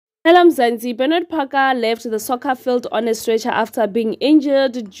Hello Mzansi. Bernard Parker left the soccer field on a stretcher after being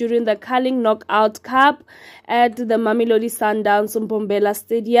injured during the Carling Knockout Cup at the Mamelodi Sundowns Mbombela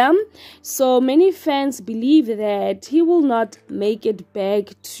Stadium. So many fans believe that he will not make it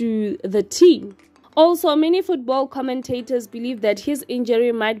back to the team. Also, many football commentators believe that his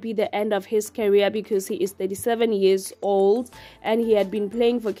injury might be the end of his career because he is 37 years old and he had been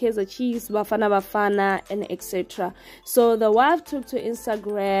playing for Kaizer Chiefs, Bafana, and etc. So the wife took to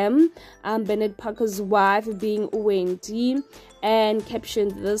Instagram, Bernard Parker's wife being Wendy, and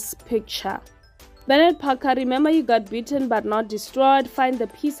captioned this picture. Bernard Parker, remember you got beaten but not destroyed. Find the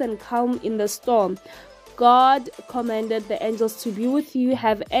peace and calm in the storm. God commanded the angels to be with you.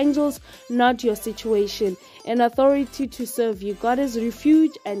 Have angels, not your situation, and authority to serve you. God is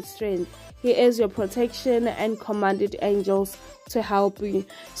refuge and strength. He is your protection and commanded angels to help you.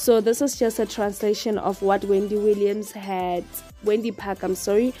 So this is just a translation of what Wendy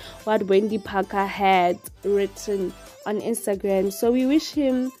Parker had written on Instagram. So we wish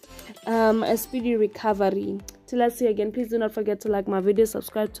him a speedy recovery. Till I see you again, please do not forget to like my video,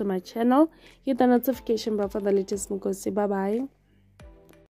 subscribe to my channel, hit the notification bell for the latest. Bye bye.